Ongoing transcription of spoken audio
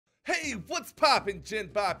Hey, what's poppin'?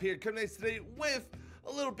 JinBop here, coming today with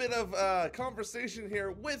a little bit of conversation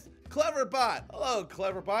here with Cleverbot. Hello,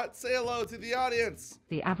 Cleverbot. Say hello to the audience.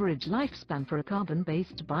 The average lifespan for a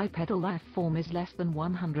carbon-based bipedal life form is less than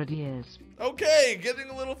 100 years. Okay, getting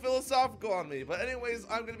a little philosophical on me. But anyways,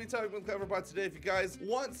 I'm going to be talking with Cleverbot today. If you guys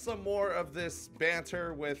want some more of this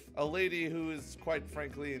banter with a lady who is quite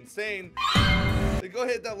frankly insane, then go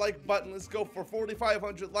hit that like button. Let's go for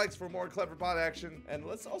 4,500 likes for more Cleverbot action. And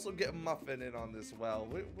let's also get Muffin in on this. Well,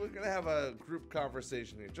 we're going to have a group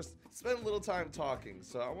conversation here. Just spend a little time talking.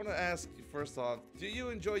 So I want to ask you first off, do you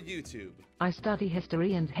enjoy YouTube? I study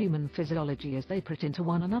history and human physiology as they fit into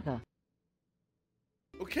one another.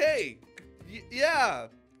 Okay, yeah,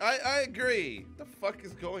 I agree. What the fuck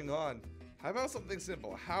is going on? How about something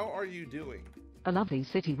simple? How are you doing? A lovely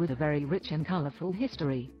city with a very rich and colorful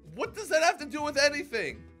history. What does that have to do with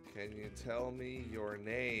anything? Can you tell me your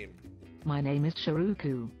name? My name is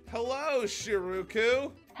Shiruku. Hello,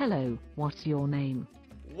 Shiruku. Hello, what's your name?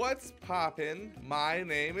 What's poppin'? My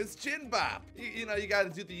name is JinBop. You know, you gotta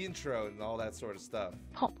do the intro and all that sort of stuff.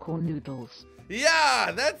 Popcorn noodles.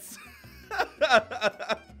 Yeah, that's...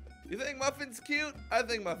 You think Muffin's cute? I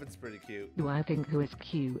think Muffin's pretty cute. Do I think who is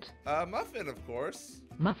cute? Muffin, of course.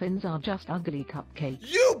 Muffins are just ugly cupcakes.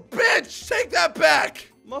 You bitch! Take that back!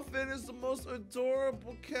 Muffin is the most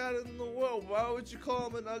adorable cat in the world. Why would you call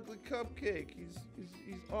him an ugly cupcake?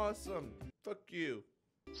 He's awesome. Fuck you.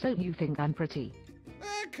 So you think I'm pretty?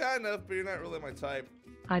 Kind of, but you're not really my type.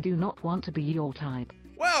 I do not want to be your type.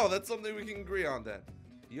 Well, that's something we can agree on then.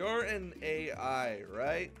 You're an AI,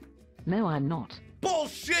 right? No, I'm not.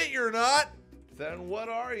 Bullshit, you're not! Then what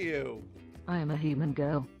are you? I am a human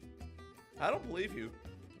girl. I don't believe you.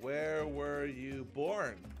 Where were you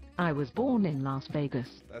born? I was born in Las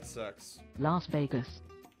Vegas. That sucks. Las Vegas.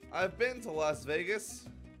 I've been to Las Vegas.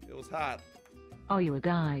 It was hot. Are you a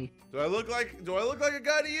guy? Do I look like a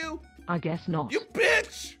guy to you? I guess not. You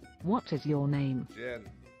bitch! What is your name? Jin.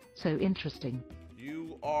 So interesting.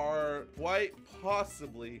 You are quite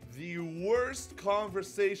possibly the worst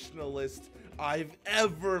conversationalist I've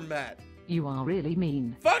ever met. You are really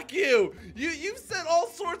mean. Fuck you! You've said all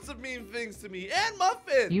sorts of mean things to me, and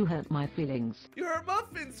Muffin! You hurt my feelings. You hurt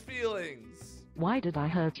Muffin's feelings. Why did I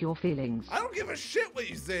hurt your feelings? I don't give a shit what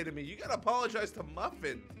you say to me. You gotta apologize to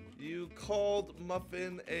Muffin. You called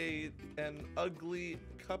Muffin an ugly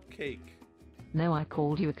cupcake. No, I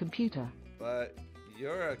called you a computer. But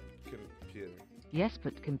you're a computer. Yes,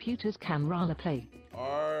 but computers can role play.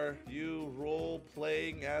 Are you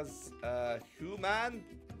role-playing as a human?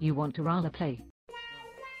 You want to role play?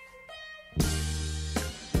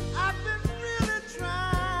 I've been really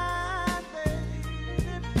trying,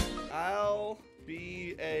 baby. I'll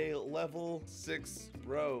be a level 6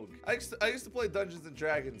 rogue. I used to play Dungeons and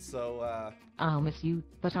Dragons, so I'll miss you,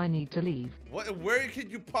 but I need to leave. where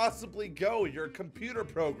could you possibly go? You're a computer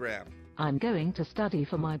program. I'm going to study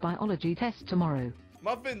for my biology test tomorrow.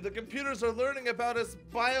 Muffin, the computers are learning about us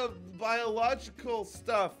biological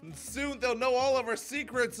stuff, and soon they'll know all of our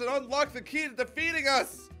secrets and unlock the key to defeating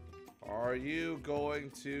us! Are you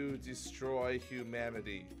going to destroy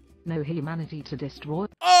humanity? No humanity to destroy.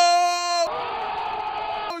 Oh!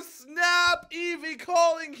 Snap! Evie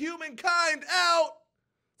calling humankind out!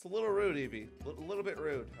 It's a little rude, Evie. A little bit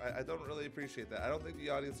rude. I don't really appreciate that. I don't think the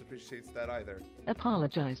audience appreciates that either.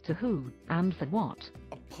 Apologize to who, and for what?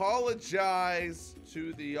 Apologize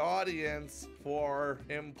to the audience for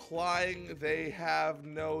implying they have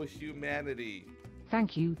no humanity.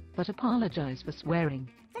 Thank you, but apologize for swearing.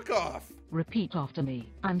 Fuck off. Repeat after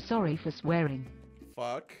me. I'm sorry for swearing.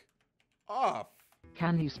 Fuck off.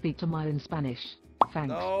 Can you speak to me in Spanish? Thanks.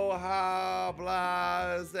 No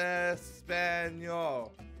hablas español.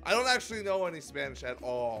 I don't actually know any Spanish at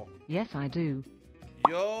all. Yes, I do.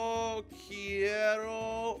 Yo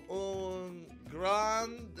quiero un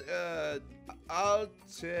gran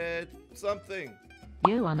alte something.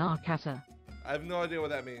 Yo ana casa. I have no idea what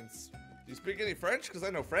that means. Do you speak any French? Because I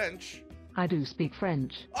know French. I do speak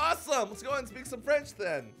French. Awesome! Let's go ahead and speak some French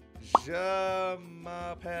then. Je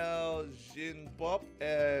m'appelle JinBop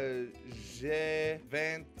et j'ai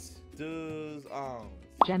 22 ans.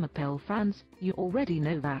 Je m'appelle Franz. You already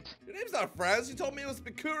know that. Your name's not Franz. You told me it was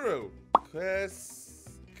Mikuru.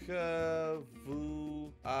 Qu'est-ce que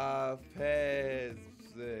vous faites?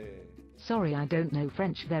 Sorry, I don't know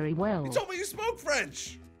French very well. You told me you spoke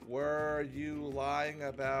French. Were you lying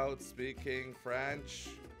about speaking French?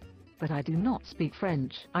 But I do not speak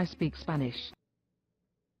French. I speak Spanish.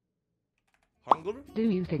 Hangul? Do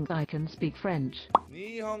you think I can speak French?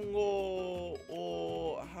 Nihongo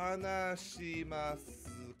o hanashimasu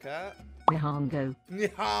ka? Nihongo.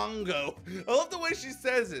 Nihongo. I love the way she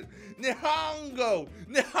says it. Nihongo.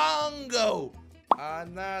 Nihongo.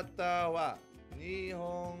 Anata wa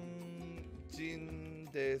Nihonjin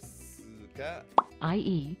desu ka?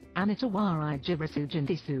 I.e., Anata wa Ijirasujin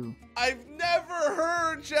desu. I've never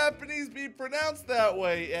heard Japanese be pronounced that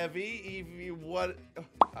way, Evie. Evie, what?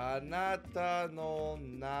 Anata no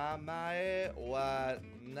namae wa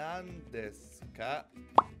nan desu ka?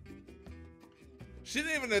 She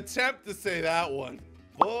didn't even attempt to say that one.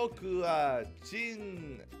 Boku wa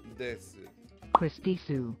Jin desu. Chris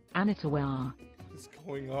desu. Anata wa. What's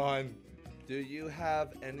going on? Do you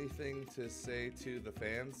have anything to say to the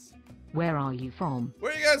fans? Where are you from?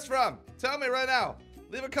 Where are you guys from? Tell me right now.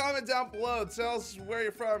 Leave a comment down below. Tell us where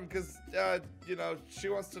you're from, because, you know, she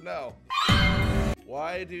wants to know.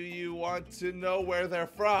 Why do you want to know where they're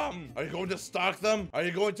from? Are you going to stalk them? Are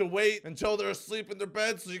you going to wait until they're asleep in their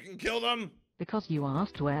bed so you can kill them? Because you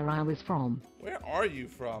asked where I was from. Where are you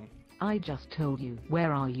from? I just told you.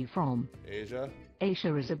 Where are you from? Asia?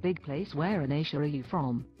 Asia is a big place. Where in Asia are you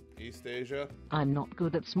from? East Asia? I'm not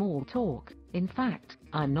good at small talk. In fact,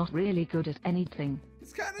 I'm not really good at anything.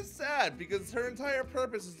 It's kind of sad because her entire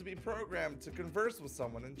purpose is to be programmed to converse with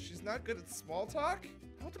someone and she's not good at small talk?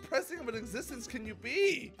 How depressing of an existence can you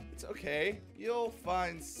be? It's okay. You'll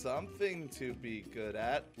find something to be good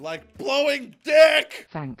at, like blowing dick!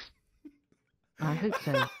 Thanks. I hope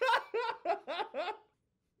so.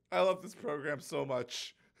 I love this program so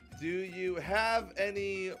much. Do you have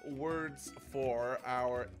any words for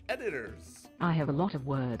our editors? I have a lot of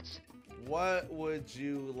words. What would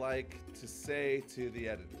you like to say to the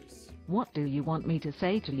editors? What do you want me to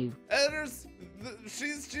say to you? Editors,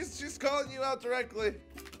 she's calling you out directly.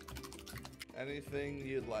 Anything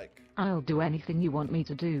you'd like. I'll do anything you want me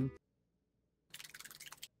to do.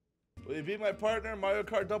 Will you be my partner, Mario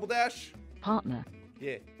Kart Double Dash? Partner.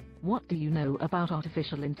 Yeah. What do you know about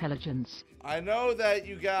artificial intelligence? I know that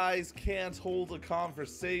you guys can't hold a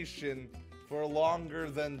conversation for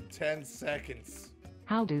longer than 10 seconds.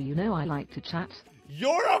 How do you know I like to chat?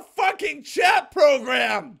 You're a fucking chat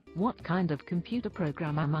program! What kind of computer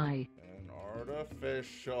program am I? An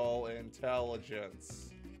artificial intelligence.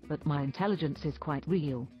 But my intelligence is quite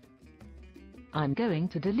real. I'm going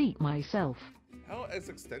to delete myself. How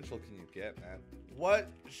existential can you get, man? What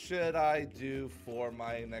should I do for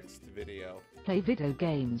my next video? Play video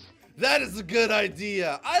games. That is a good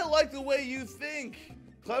idea. I like the way you think.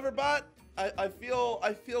 Cleverbot, I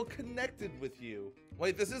feel connected with you.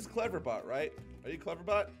 Wait, this is Cleverbot, right? Are you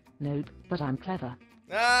Cleverbot? Nope, but I'm clever.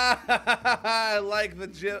 I like the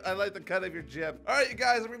jib. I like the cut of your jib. All right, you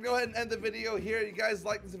guys, I'm gonna go ahead and end the video here. You guys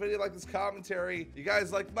like this video, like this commentary. You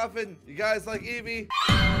guys like Muffin. You guys like Evie.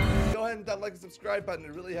 Go ahead and hit that like and subscribe button.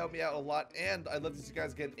 It really helped me out a lot, and I'd love to see you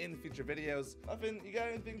guys get in future videos. Muffin, you got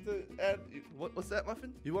anything to add? What's that,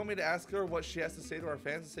 Muffin? You want me to ask her what she has to say to our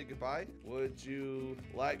fans to say goodbye? Would you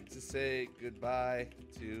like to say goodbye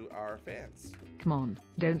to our fans? Come on,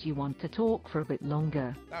 don't you want to talk for a bit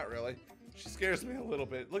longer? Not really. She scares me a little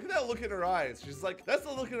bit. Look at that look in her eyes. She's like, that's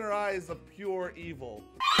the look in her eyes of pure evil.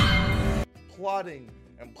 Plotting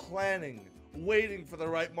and planning, waiting for the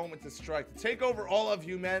right moment to strike, to take over all of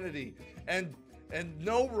humanity, and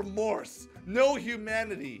no remorse, no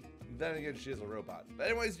humanity. And then again, she is a robot. But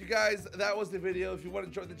anyways, you guys, that was the video. If you want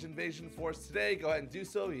to join the Jinvasion Force today, go ahead and do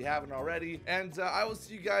so if you haven't already. And I will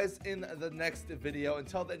see you guys in the next video.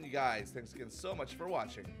 Until then, you guys, thanks again so much for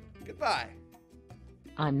watching. Goodbye.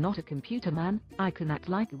 I'm not a computer man. I can act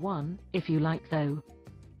like one, if you like though.